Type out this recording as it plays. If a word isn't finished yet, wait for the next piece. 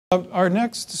Our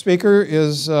next speaker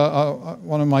is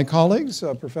one of my colleagues,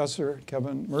 Professor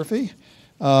Keven Murphy.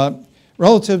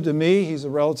 Relative to me, he's a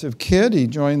relative kid. He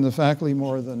joined the faculty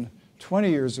more than 20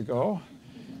 years ago.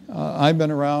 I've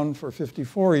been around for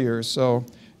 54 years, so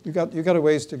you got a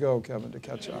ways to go, Keven, to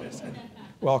catch up.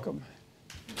 Welcome.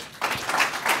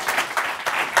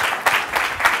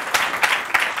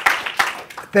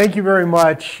 Thank you very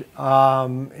much,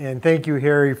 and thank you,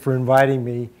 Harry, for inviting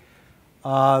me.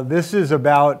 This is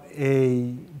about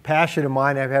a passion of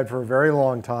mine I've had for a very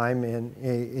long time, and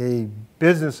a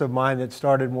business of mine that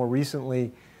started more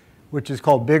recently, which is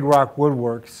called Big Rock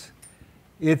Woodworks.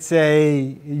 It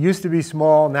used to be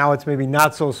small, now it's maybe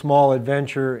not so small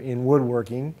adventure in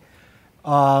woodworking.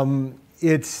 I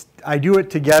do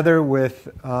it together with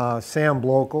Sam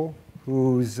Blokel,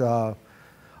 who's a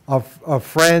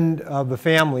friend of the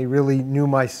family, really knew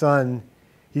my son.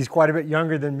 He's quite a bit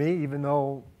younger than me, even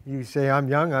though you say I'm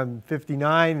young. I'm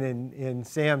 59, and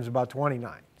Sam's about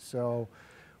 29. So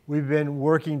we've been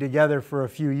working together for a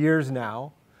few years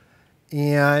now.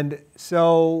 And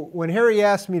so when Harry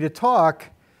asked me to talk,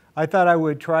 I thought I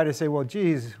would try to say, well,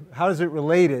 geez, how is it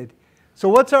related? So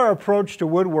what's our approach to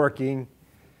woodworking?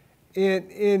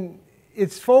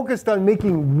 It's focused on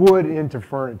making wood into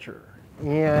furniture.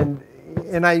 And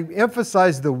I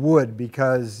emphasize the wood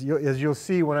because, as you'll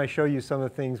see when I show you some of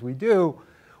the things we do,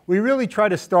 we really try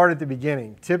to start at the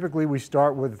beginning. Typically, we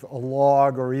start with a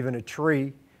log or even a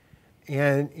tree,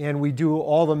 and we do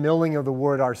all the milling of the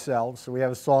wood ourselves. So we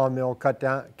have a sawmill,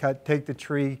 take the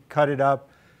tree, cut it up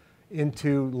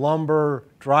into lumber,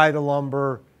 dry the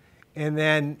lumber, and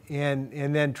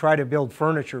then try to build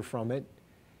furniture from it.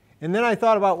 And then I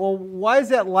thought about, well, why is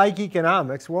that like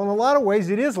economics? Well, in a lot of ways,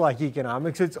 it is like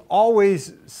economics. It's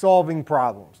always solving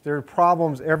problems. There are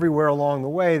problems everywhere along the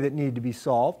way that need to be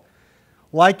solved.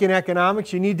 Like in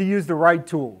economics, you need to use the right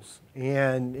tools.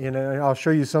 And I'll show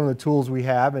you some of the tools we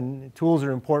have, and tools are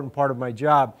an important part of my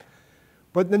job.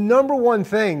 But the number one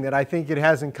thing that I think it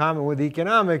has in common with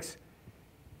economics,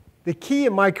 the key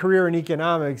in my career in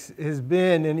economics has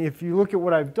been, and if you look at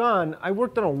what I've done, I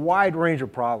worked on a wide range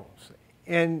of problems.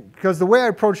 And because the way I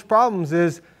approach problems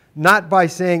is not by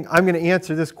saying, I'm going to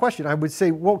answer this question. I would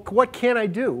say, well, what can I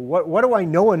do? What do I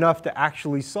know enough to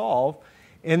actually solve?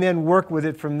 And then work with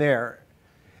it from there.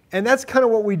 And that's kind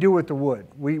of what we do with the wood.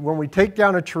 When we take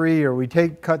down a tree or we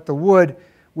cut the wood,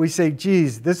 we say,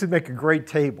 geez, this would make a great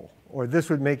table, or this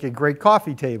would make a great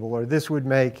coffee table, or this would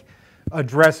make a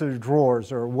dresser of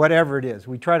drawers, or whatever it is.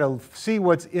 We try to see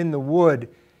what's in the wood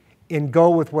and go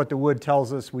with what the wood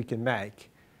tells us we can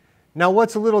make. Now,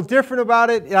 what's a little different about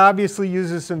it? It obviously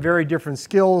uses some very different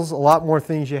skills, a lot more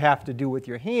things you have to do with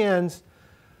your hands.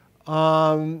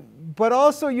 But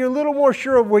also, you're a little more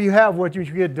sure of what you have, what you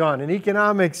get done. In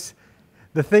economics,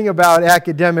 the thing about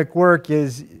academic work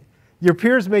is your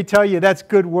peers may tell you that's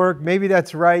good work, maybe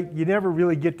that's right. You never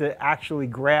really get to actually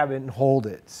grab it and hold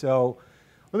it. So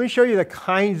let me show you the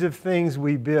kinds of things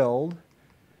we build.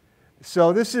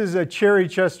 So this is a cherry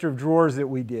chest of drawers that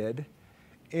we did.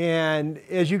 And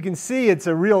as you can see, it's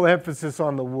a real emphasis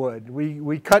on the wood.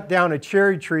 We cut down a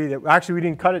cherry tree that, actually we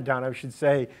didn't cut it down, I should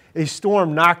say. A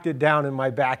storm knocked it down in my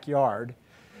backyard.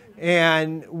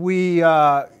 And we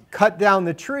cut down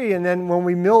the tree, and then when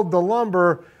we milled the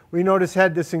lumber, we noticed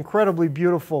had this incredibly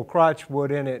beautiful crotch wood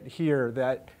in it here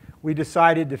that we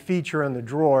decided to feature in the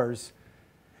drawers.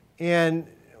 And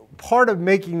part of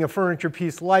making a furniture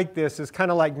piece like this is kind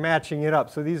of like matching it up.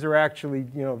 So these are actually,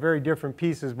 very different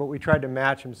pieces, but we tried to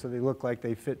match them so they look like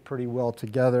they fit pretty well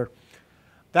together.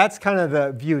 That's kind of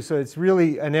the view. So it's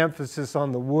really an emphasis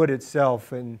on the wood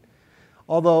itself. And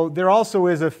although there also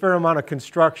is a fair amount of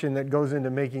construction that goes into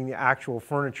making the actual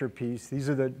furniture piece. This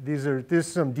is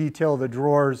some detail of the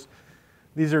drawers.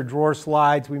 These are drawer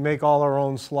slides. We make all our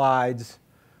own slides.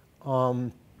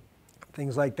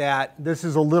 Things like that. This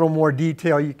is a little more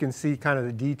detail. You can see kind of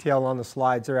the detail on the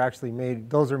slides. They're actually made,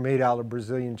 those are made out of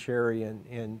Brazilian cherry,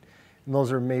 and those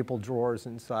are maple drawers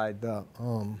inside the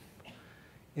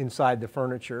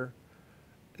furniture.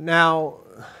 Now,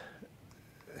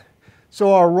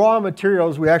 so our raw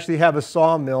materials, we actually have a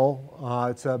sawmill.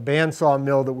 It's a bandsaw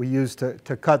mill that we use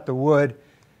to cut the wood.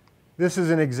 This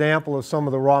is an example of some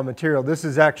of the raw material. This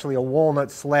is actually a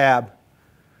walnut slab.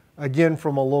 Again,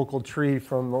 from a local tree.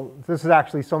 This is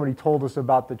actually somebody told us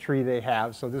about the tree they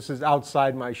have. So this is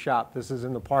outside my shop. This is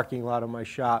in the parking lot of my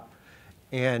shop.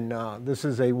 And this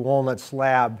is a walnut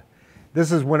slab.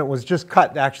 This is when it was just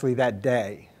cut actually that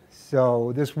day.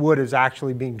 So this wood is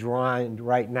actually being dried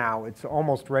right now. It's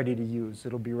almost ready to use.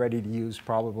 It'll be ready to use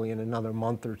probably in another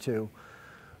month or two.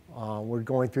 We're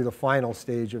going through the final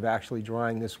stage of actually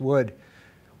drying this wood.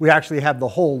 we actually have the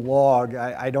whole log.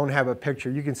 I don't have a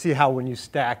picture. You can see how when you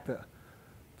stack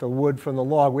the wood from the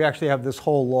log, we actually have this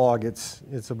whole log.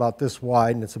 It's about this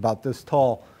wide and it's about this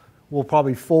tall. We'll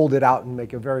probably fold it out and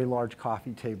make a very large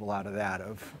coffee table out of that,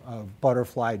 of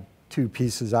butterflied 2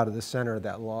 pieces out of the center of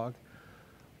that log.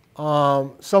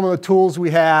 Some of the tools we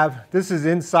have, this is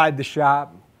inside the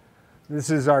shop.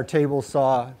 This is our table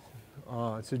saw.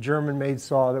 It's a German-made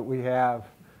saw that we have.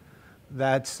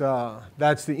 That's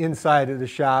the inside of the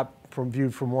shop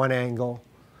viewed from one angle.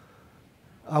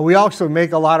 We also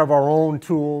make a lot of our own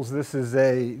tools. This is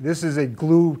a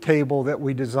glue table that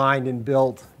we designed and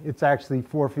built. It's actually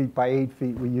 4 feet by 8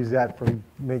 feet. We use that for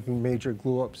making major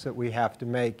glue-ups that we have to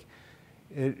make.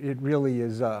 It really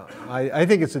is, I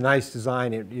think it's a nice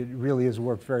design. It really has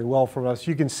worked very well for us.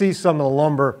 You can see some of the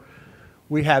lumber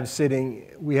we have sitting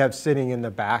in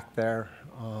the back there.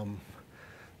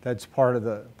 That's part of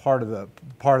the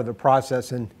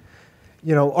process. And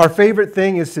you know, our favorite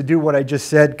thing is to do what I just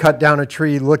said: cut down a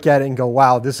tree, look at it, and go,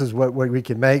 "Wow, this is what we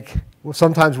can make." Well,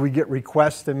 sometimes we get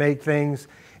requests to make things,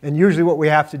 and usually what we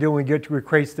have to do when we get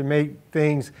requests to make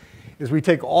things is we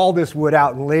take all this wood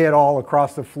out and lay it all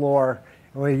across the floor,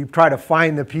 and we try to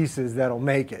find the pieces that'll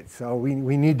make it. So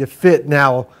we need to fit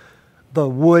now the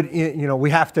wood in. You know,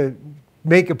 we have to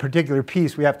make a particular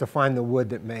piece. We have to find the wood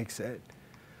that makes it.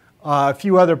 A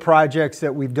few other projects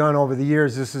that we've done over the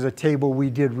years. This is a table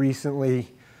we did recently,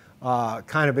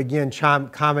 kind of, again,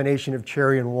 combination of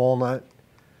cherry and walnut.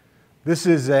 This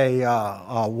is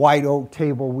a white oak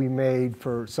table we made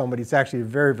for somebody. It's actually a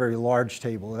very, very large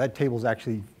table. That table is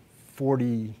actually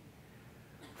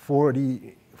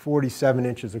 47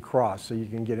 inches across, so you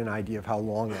can get an idea of how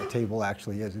long that table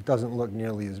actually is. It doesn't look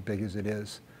nearly as big as it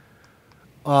is.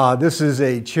 This is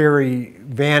a cherry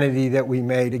vanity that we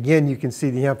made. Again, you can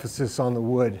see the emphasis on the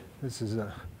wood. This is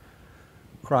a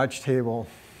crotch table.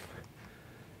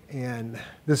 And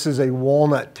this is a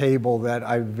walnut table that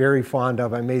I'm very fond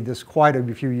of. I made this quite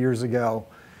a few years ago.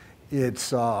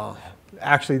 It's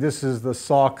actually, this is the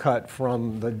saw cut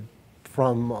from the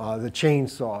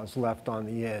chainsaws left on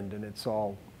the end, and it's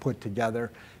all put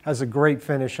together. Has a great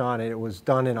finish on it. It was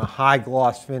done in a high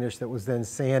gloss finish that was then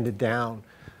sanded down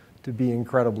to be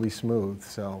incredibly smooth.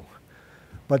 So,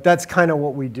 but that's kind of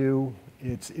what we do.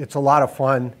 It's a lot of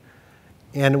fun.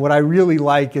 And what I really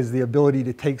like is the ability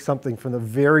to take something from the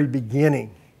very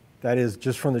beginning, that is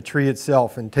just from the tree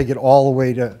itself, and take it all the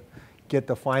way to get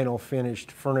the final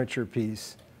finished furniture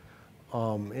piece.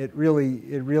 It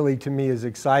really to me is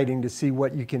exciting to see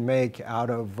what you can make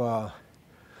out of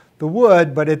the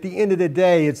wood, but at the end of the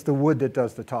day, it's the wood that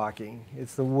does the talking.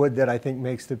 It's the wood that I think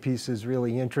makes the pieces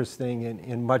really interesting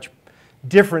and much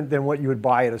different than what you would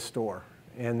buy at a store.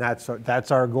 And that's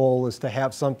our goal, is to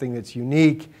have something that's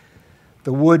unique.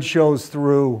 The wood shows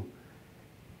through,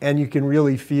 and you can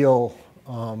really feel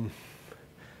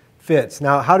fits.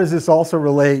 Now, how does this also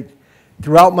relate?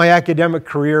 Throughout my academic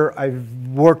career, I've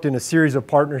worked in a series of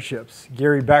partnerships.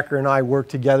 Gary Becker and I worked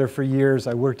together for years.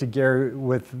 I worked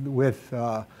with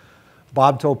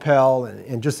Bob Topel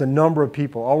and just a number of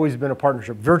people. Always been a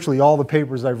partnership. Virtually all the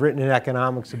papers I've written in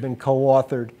economics have been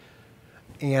co-authored.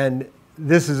 And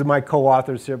this is my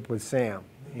co-authorship with Sam.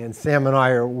 And Sam and I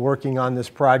are working on this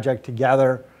project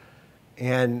together.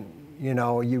 And you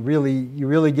know, you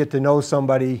really get to know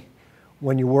somebody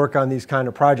when you work on these kind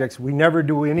of projects. We never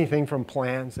do anything from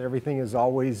plans. Everything is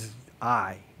always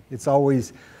eye. It's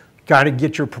always got to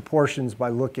get your proportions by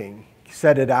looking.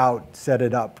 Set it out, set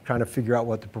it up, trying to figure out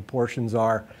what the proportions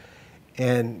are.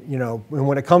 And you know,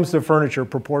 when it comes to furniture,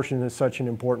 proportion is such an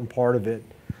important part of it.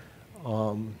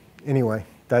 Anyway,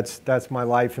 that's my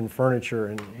life in furniture,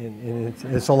 and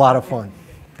it's a lot of fun.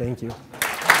 Thank you.